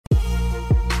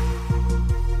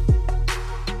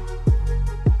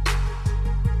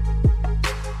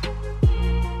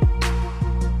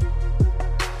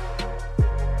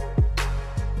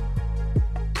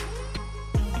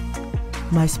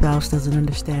My spouse doesn't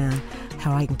understand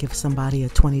how I can give somebody a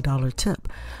 $20 tip.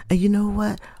 And you know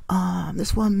what?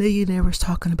 This one millionaire was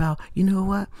talking about, you know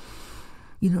what?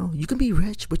 You can be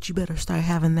rich, but you better start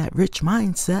having that rich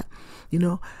mindset.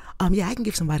 Yeah, I can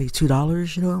give somebody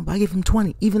 $2, I give them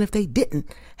 20, even if they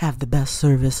didn't have the best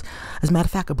service. As a matter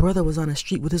of fact, a brother was on the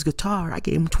street with his guitar. I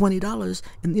gave him $20,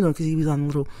 and because he was on a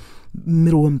little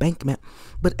middle embankment.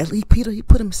 But at least Peter, he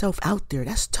put himself out there.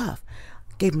 That's tough.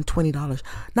 Gave him $20.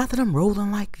 Not that I'm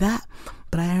rolling like that,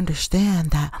 but I understand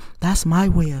that that's my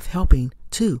way of helping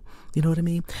too. You know what I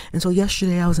mean? And so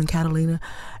yesterday I was in Catalina,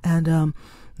 and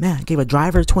man, gave a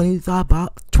driver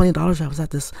 $20. I was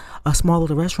at this small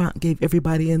little restaurant, gave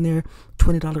everybody in there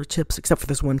 $20 tips, except for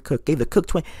this one cook. Gave the cook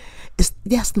 20.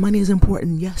 Yes, money is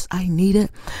important. Yes, I need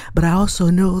it. But I also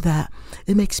know that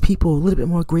it makes people a little bit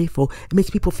more grateful. It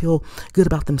makes people feel good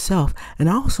about themselves. And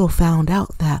I also found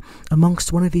out that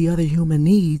amongst one of the other human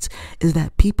needs is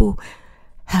that people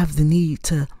have the need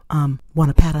to want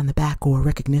a pat on the back or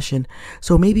recognition.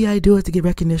 So maybe I do it to get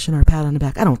recognition or a pat on the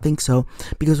back. I don't think so,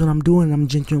 because when I'm doing it, I'm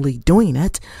genuinely doing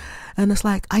it. And it's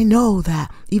like, I know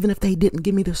that even if they didn't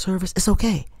give me the service, it's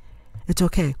okay. It's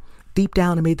okay. Deep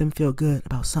down, it made them feel good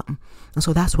about something. And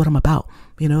so that's what I'm about.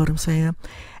 You know what I'm saying?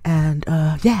 And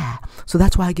yeah, so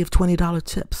that's why I give $20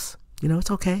 tips.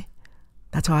 It's okay.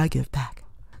 That's how I give back.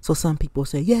 So some people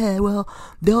say, yeah, well,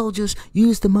 they'll just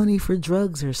use the money for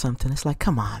drugs or something. It's like,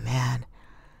 come on, man.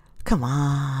 Come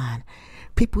on.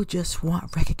 People just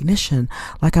want recognition.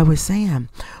 Like I was saying,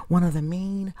 one of the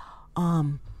main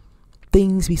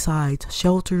things besides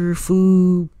shelter,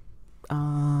 food,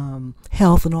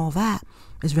 health, and all that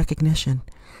is recognition.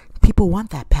 People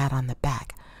want that pat on the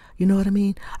back. You know what I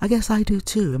mean? I guess I do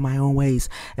too, in my own ways.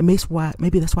 And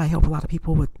maybe that's why I help a lot of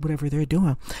people with whatever they're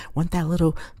doing. Want that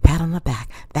little pat on the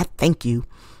back, that thank you.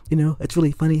 It's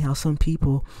really funny how some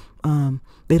people,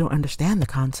 they don't understand the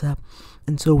concept.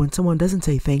 And so when someone doesn't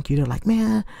say thank you, they're like,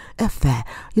 man, F that.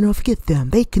 Forget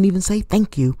them. They can even say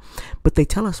thank you. But they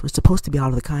tell us we're supposed to be out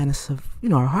of the kindness of,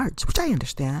 our hearts, which I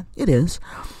understand. It is.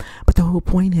 But the whole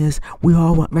point is we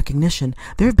all want recognition.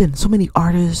 There have been so many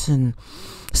artists and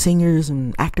singers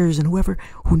and actors and whoever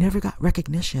who never got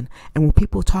recognition. And when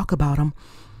people talk about them,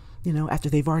 after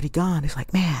they've already gone, it's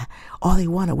like, man, all they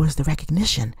wanted was the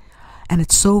recognition. And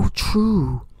it's so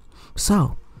true.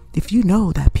 So if you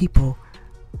know that people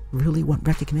really want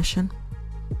recognition,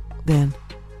 then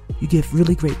you give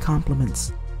really great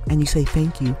compliments and you say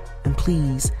thank you and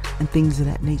please and things of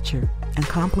that nature. And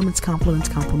compliments,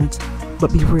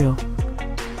 but be real.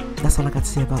 That's all I got to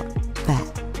say about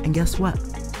that. And guess what?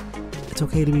 It's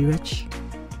okay to be rich.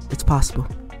 It's possible.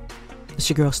 It's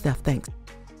your girl, Steph. Thanks.